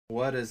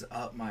What is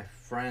up, my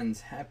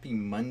friends? Happy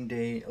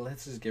Monday.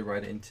 Let's just get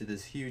right into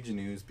this huge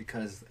news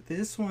because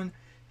this one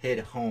hit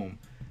home.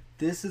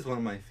 This is one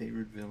of my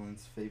favorite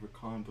villains, favorite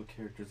comic book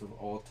characters of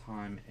all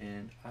time,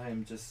 and I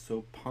am just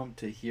so pumped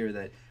to hear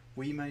that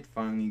we might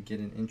finally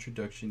get an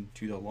introduction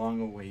to the long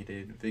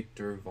awaited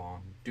Victor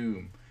Von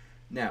Doom.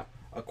 Now,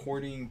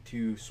 according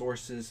to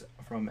sources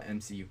from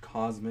MCU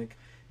Cosmic,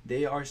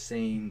 they are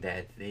saying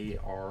that they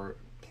are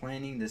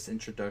planning this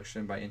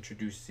introduction by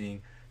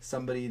introducing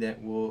somebody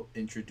that will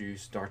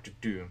introduce Doctor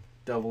Doom.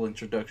 Double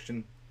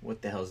introduction.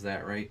 What the hell is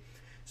that, right?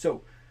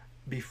 So,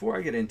 before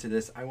I get into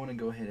this, I want to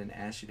go ahead and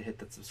ask you to hit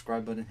that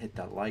subscribe button, hit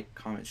that like,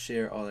 comment,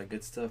 share, all that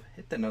good stuff.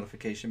 Hit that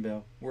notification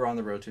bell. We're on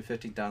the road to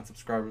 15,000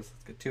 subscribers.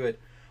 Let's get to it.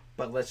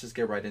 But let's just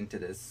get right into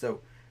this.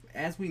 So,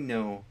 as we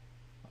know,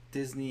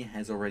 Disney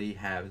has already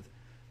had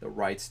the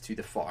rights to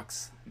the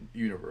Fox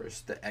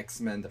universe, the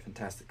X-Men, the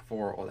Fantastic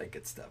Four, all that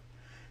good stuff.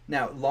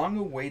 Now, long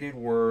awaited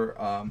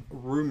were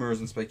rumors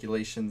and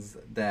speculations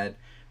that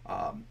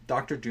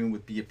Doctor Doom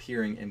would be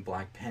appearing in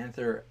Black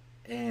Panther,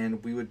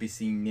 and we would be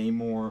seeing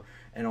Namor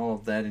and all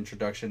of that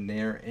introduction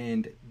there.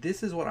 And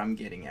this is what I'm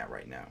getting at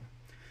right now.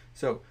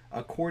 So,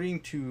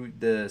 according to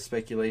the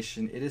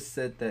speculation, it is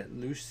said that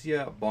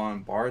Lucia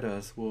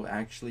Bardas will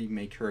actually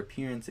make her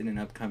appearance in an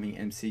upcoming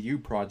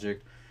MCU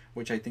project,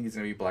 which I think is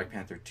going to be Black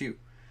Panther 2.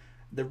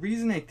 The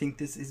reason I think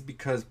this is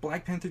because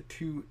Black Panther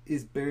 2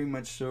 is very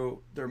much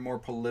so their more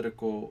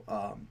political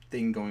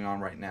thing going on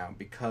right now.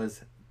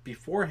 Because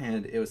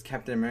beforehand, it was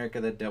Captain America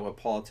that dealt with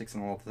politics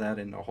and all of that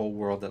in the whole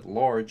world at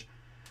large.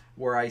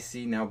 Where I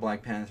see now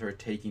Black Panther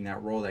taking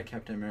that role that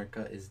Captain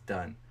America is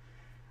done.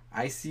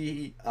 I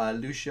see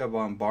Lucia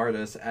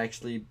Bardas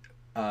actually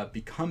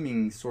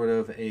becoming sort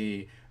of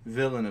a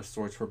villain of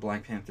sorts for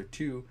Black Panther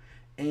 2.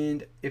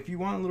 And if you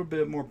want a little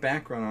bit more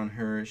background on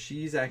her,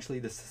 she's actually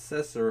the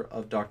successor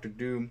of Doctor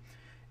Doom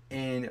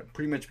and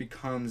pretty much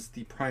becomes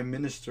the Prime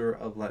Minister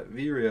of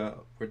Latveria,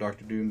 where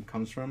Doctor Doom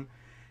comes from.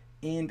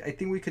 And I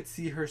think we could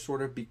see her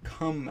sort of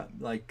become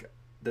like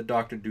the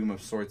Doctor Doom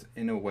of sorts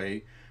in a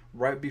way,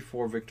 right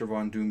before Victor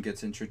Von Doom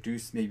gets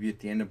introduced, maybe at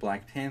the end of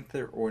Black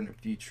Panther or in a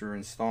future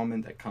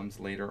installment that comes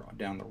later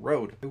down the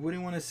road. I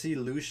wouldn't want to see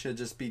Lucia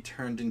just be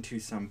turned into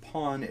some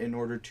pawn in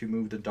order to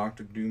move the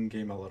Doctor Doom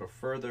game a little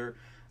further.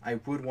 I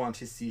would want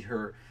to see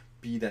her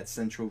be that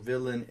central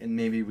villain, and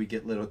maybe we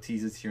get little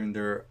teases here and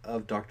there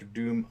of Doctor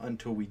Doom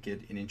until we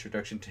get an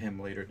introduction to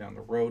him later down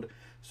the road.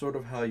 Sort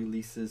of how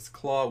Ulysses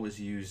Claw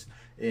was used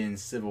in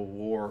Civil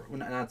War, well,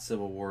 not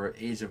Civil War,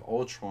 Age of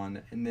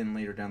Ultron, and then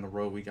later down the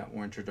road we got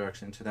more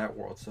introduction to that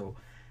world. So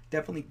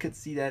definitely could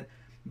see that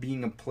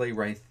being a play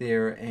right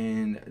there,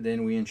 and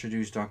then we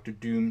introduce Doctor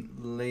Doom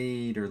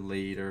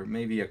later,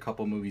 maybe a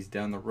couple movies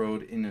down the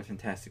road in a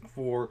Fantastic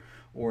Four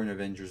or an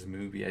Avengers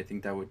movie. I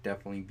think that would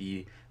definitely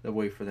be the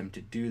way for them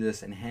to do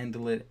this and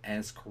handle it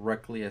as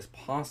correctly as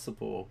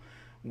possible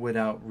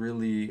without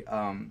really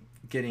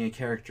getting a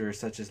character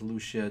such as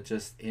Lucia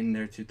just in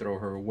there to throw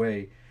her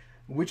away,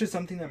 which is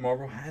something that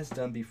Marvel has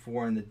done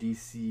before in the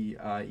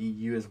DC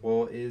EU as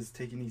well, is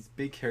taking these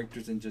big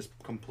characters and just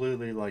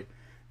completely like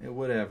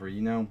whatever,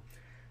 you know.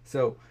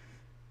 So,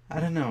 I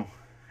don't know.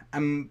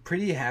 I'm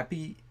pretty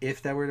happy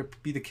if that were to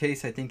be the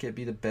case. I think it'd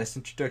be the best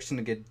introduction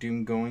to get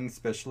Doom going,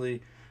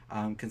 especially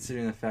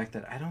considering the fact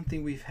that I don't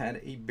think we've had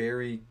a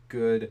very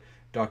good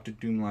Doctor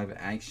Doom live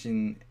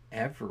action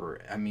ever.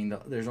 I mean,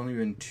 there's only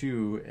been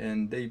two,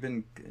 and they've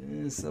been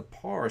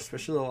subpar,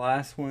 especially the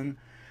last one.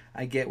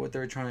 I get what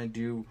they're trying to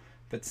do,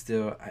 but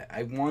still,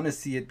 I want to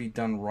see it be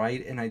done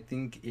right, and I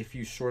think if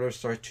you sort of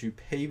start to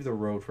pave the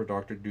road for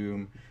Doctor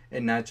Doom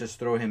and not just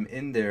throw him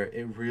in there,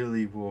 it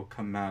really will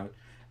come out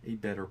a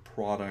better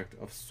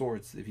product of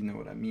sorts, if you know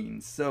what I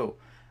mean. So,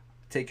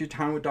 take your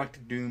time with Doctor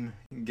Doom,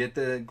 get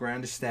the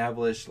ground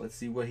established, let's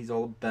see what he's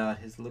all about,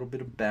 his little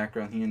bit of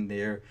background here and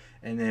there,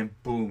 and then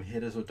boom,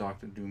 hit us with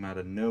Doctor Doom out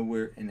of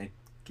nowhere, and I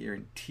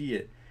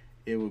guarantee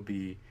it will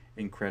be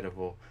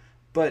incredible.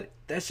 But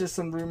that's just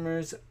some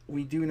rumors.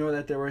 We do know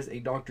that there was a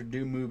Doctor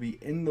Doom movie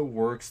in the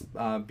works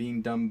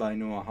being done by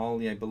Noah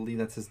Hawley. I believe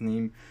that's his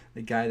name,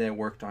 the guy that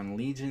worked on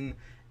Legion.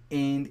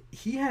 And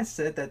he has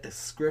said that the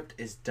script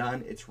is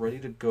done. It's ready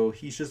to go.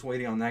 He's just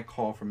waiting on that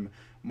call from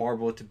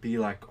Marvel to be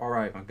like, all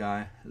right, my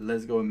guy,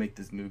 let's go and make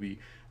this movie.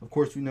 Of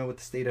course, we know with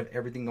the state of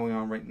everything going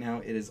on right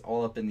now, it is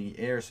all up in the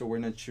air. So we're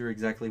not sure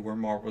exactly where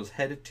Marvel's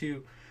headed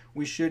to.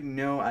 We should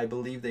know, I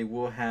believe they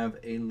will have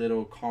a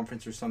little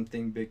conference or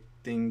something big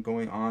thing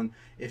going on.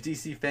 If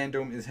DC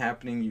fandom is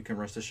happening, you can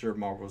rest assured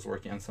Marvel's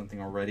working on something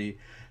already.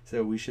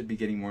 So we should be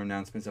getting more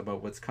announcements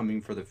about what's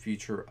coming for the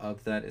future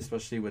of that,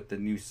 especially with the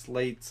new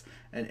slates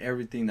and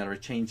everything that are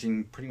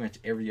changing pretty much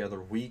every other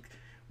week.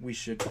 We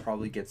should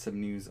probably get some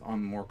news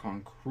on more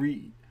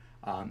concrete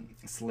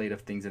slate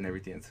of things and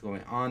everything that's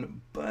going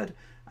on. But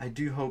I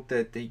do hope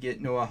that they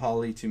get Noah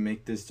Hawley to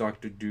make this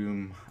Doctor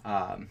Doom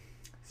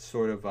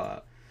sort of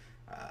a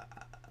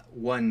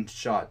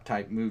one-shot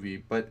type movie,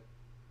 but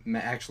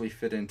actually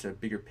fit into a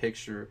bigger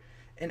picture.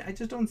 And I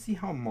just don't see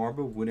how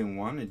Marvel wouldn't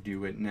want to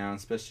do it now,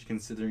 especially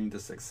considering the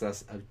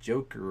success of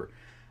Joker.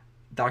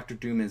 Doctor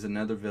Doom is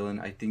another villain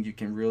I think you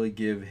can really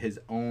give his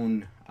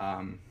own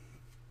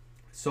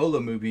solo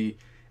movie,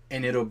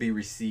 and it'll be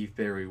received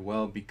very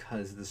well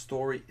because the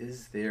story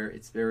is there.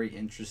 It's very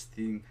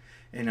interesting,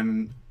 and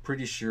I'm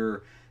pretty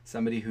sure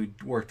somebody who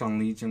worked on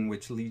Legion,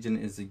 which Legion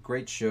is a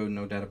great show,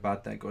 no doubt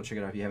about that. Go check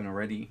it out if you haven't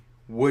already.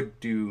 Would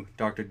do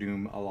Doctor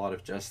Doom a lot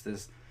of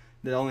justice.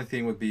 The only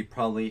thing would be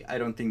probably I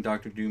don't think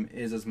Doctor Doom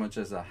is as much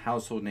as a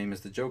household name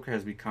as the Joker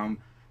has become,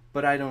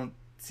 but I don't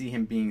see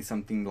him being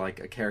something like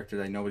a character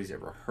that nobody's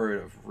ever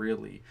heard of,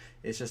 really.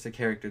 It's just a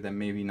character that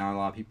maybe not a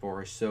lot of people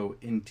are so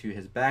into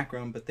his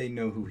background, but they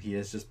know who he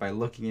is just by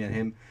looking at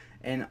him.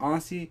 And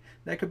honestly,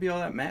 that could be all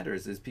that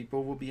matters, is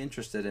people will be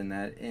interested in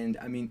that. And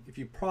I mean, if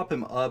you prop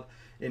him up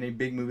in a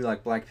big movie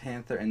like Black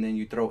Panther and then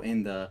you throw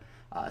in the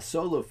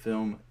solo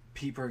film,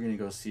 people are going to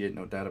go see it,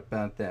 no doubt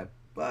about that.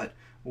 But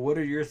what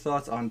are your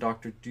thoughts on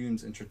Doctor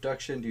Doom's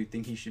introduction? Do you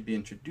think he should be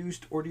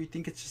introduced, or do you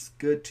think it's just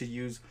good to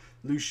use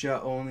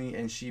Lucia only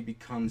and she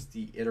becomes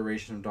the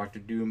iteration of Doctor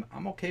Doom?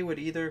 I'm okay with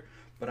either,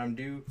 but I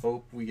do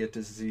hope we get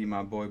to see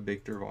my boy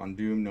Victor Von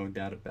Doom, no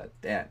doubt about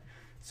that.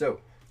 So,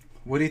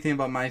 what do you think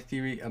about my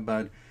theory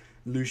about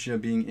Lucia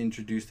being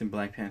introduced in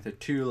Black Panther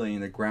 2, laying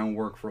the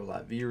groundwork for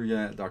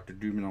Latveria, Doctor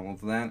Doom, and all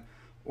of that?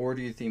 Or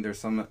do you think there's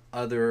some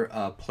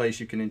other place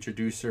you can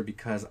introduce her?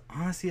 Because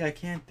honestly, I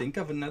can't think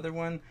of another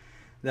one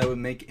that would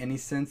make any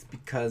sense,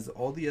 because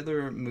all the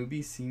other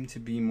movies seem to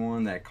be more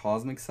on that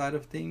cosmic side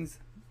of things,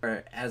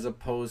 as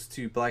opposed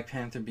to Black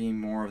Panther being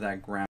more of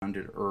that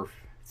grounded Earth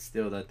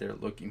still that they're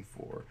looking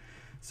for.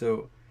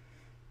 So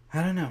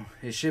I don't know.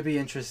 It should be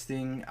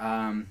interesting.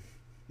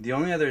 The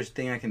only other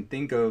thing I can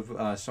think of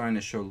starting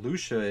to show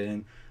Lucia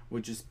in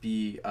would just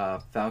be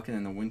Falcon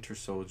and the Winter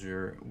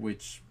Soldier,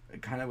 which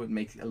kind of would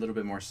make a little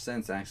bit more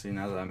sense actually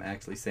now that I'm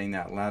actually saying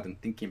that out loud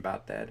and thinking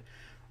about that.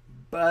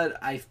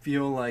 But I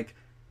feel like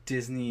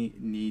Disney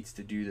needs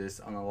to do this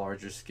on a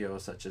larger scale,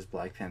 such as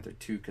Black Panther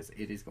 2, because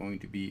it is going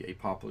to be a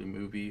popular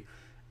movie,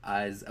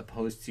 as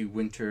opposed to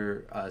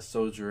Winter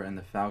Soldier and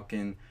the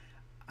Falcon.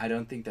 I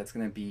don't think that's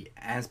going to be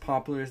as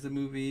popular as the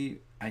movie.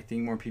 I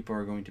think more people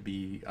are going to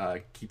be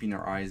keeping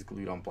their eyes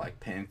glued on Black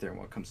Panther and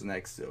what comes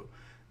next. So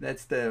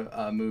that's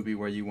the movie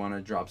where you want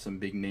to drop some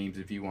big names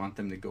if you want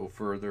them to go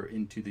further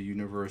into the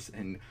universe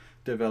and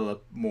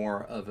develop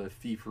more of a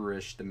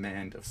feverish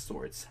demand of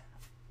sorts.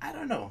 I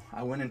don't know.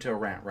 I went into a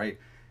rant, right?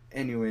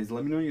 Anyways,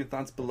 let me know your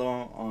thoughts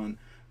below on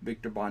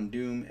Victor Von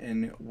Doom,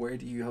 and where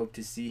do you hope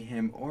to see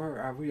him, or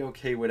are we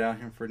okay without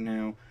him for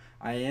now?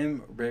 I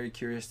am very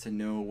curious to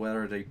know what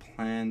are the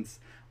plans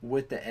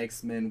with the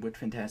X-Men, with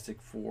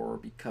Fantastic Four,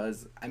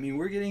 because I mean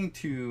we're getting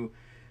to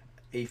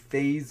a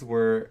phase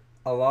where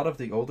a lot of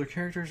the older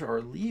characters are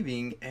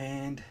leaving,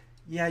 and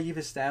yeah, you've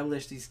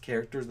established these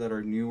characters that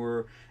are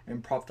newer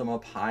and propped them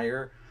up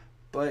higher,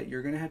 but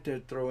you're gonna have to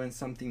throw in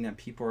something that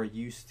people are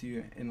used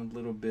to and a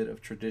little bit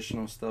of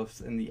traditional stuff,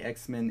 and the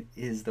X-Men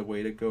is the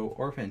way to go,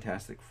 or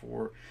Fantastic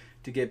Four,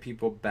 to get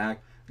people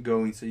back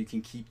going so you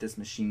can keep this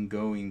machine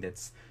going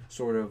that's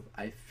sort of,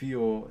 I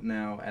feel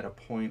now, at a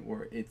point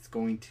where it's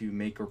going to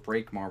make or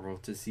break Marvel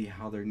to see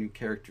how their new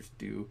characters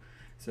do.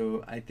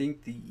 So I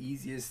think the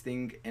easiest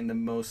thing and the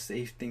most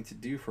safe thing to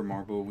do for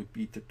Marvel would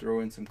be to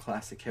throw in some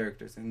classic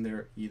characters in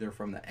there, either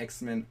from the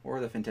X-Men or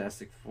the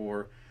Fantastic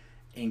Four,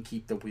 and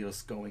keep the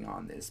wheels going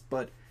on this.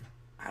 But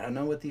I don't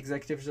know what the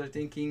executives are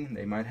thinking.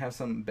 They might have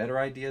some better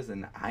ideas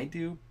than I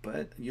do,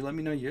 but you let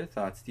me know your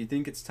thoughts. Do you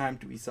think it's time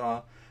we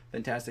saw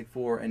Fantastic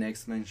Four and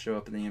X-Men show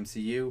up in the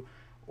MCU?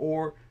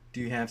 Or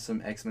do you have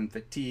some X-Men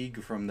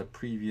fatigue from the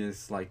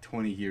previous like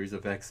 20 years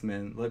of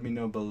X-Men? Let me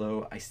know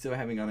below. I still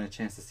haven't gotten a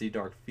chance to see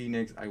Dark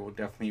Phoenix. I will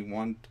definitely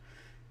want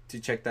to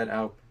check that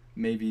out.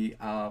 Maybe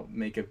I'll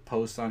make a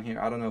post on here.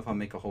 I don't know if I'll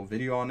make a whole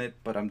video on it,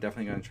 but I'm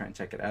definitely going to try and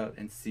check it out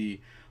and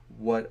see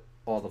what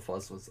all the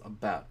fuss was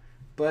about.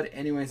 But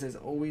anyways, as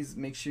always,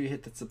 make sure you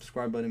hit that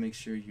subscribe button, make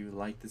sure you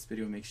like this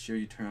video, make sure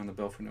you turn on the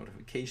bell for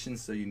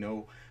notifications so you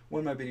know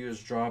when my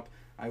videos drop.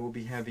 I will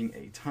be having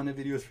a ton of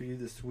videos for you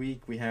this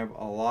week. We have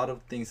a lot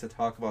of things to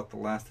talk about The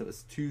Last of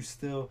Us 2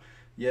 still.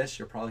 Yes,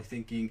 you're probably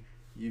thinking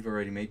you've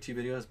already made 2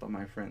 videos, but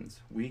my friends,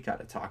 we got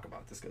to talk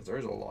about this because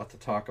there's a lot to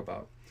talk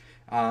about.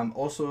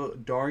 Also,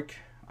 Dark,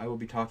 I will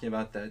be talking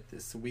about that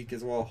this week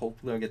as well.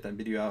 Hopefully I'll get that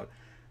video out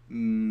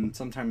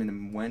sometime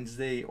in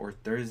Wednesday or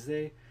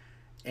Thursday.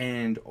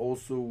 And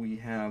also we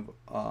have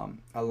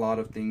a lot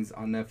of things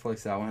on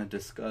Netflix that I want to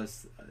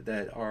discuss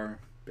that are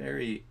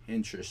very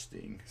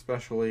interesting,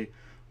 especially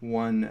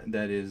one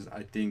that is,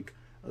 I think,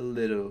 a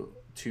little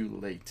too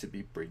late to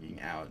be bringing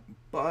out,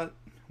 but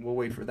we'll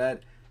wait for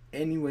that.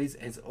 Anyways,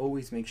 as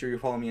always, make sure you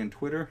follow me on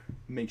Twitter,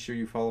 make sure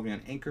you follow me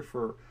on Anchor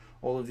for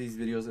all of these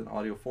videos in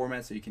audio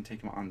format so you can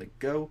take them on the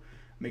go.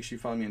 Make sure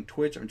you follow me on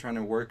Twitch. I'm trying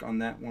to work on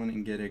that one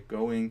and get it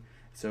going,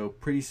 so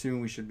pretty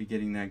soon we should be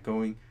getting that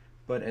going.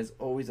 But as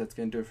always, that's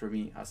going to do it for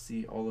me. I'll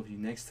see all of you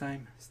next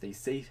time. Stay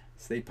safe,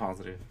 stay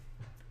positive.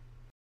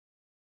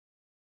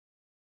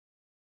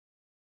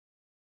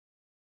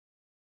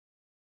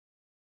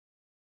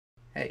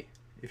 Hey,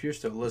 if you're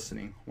still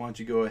listening, why don't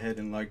you go ahead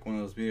and like one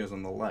of those videos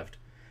on the left.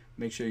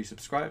 Make sure you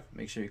subscribe.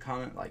 Make sure you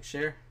comment, like,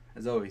 share.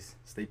 As always,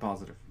 stay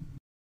positive.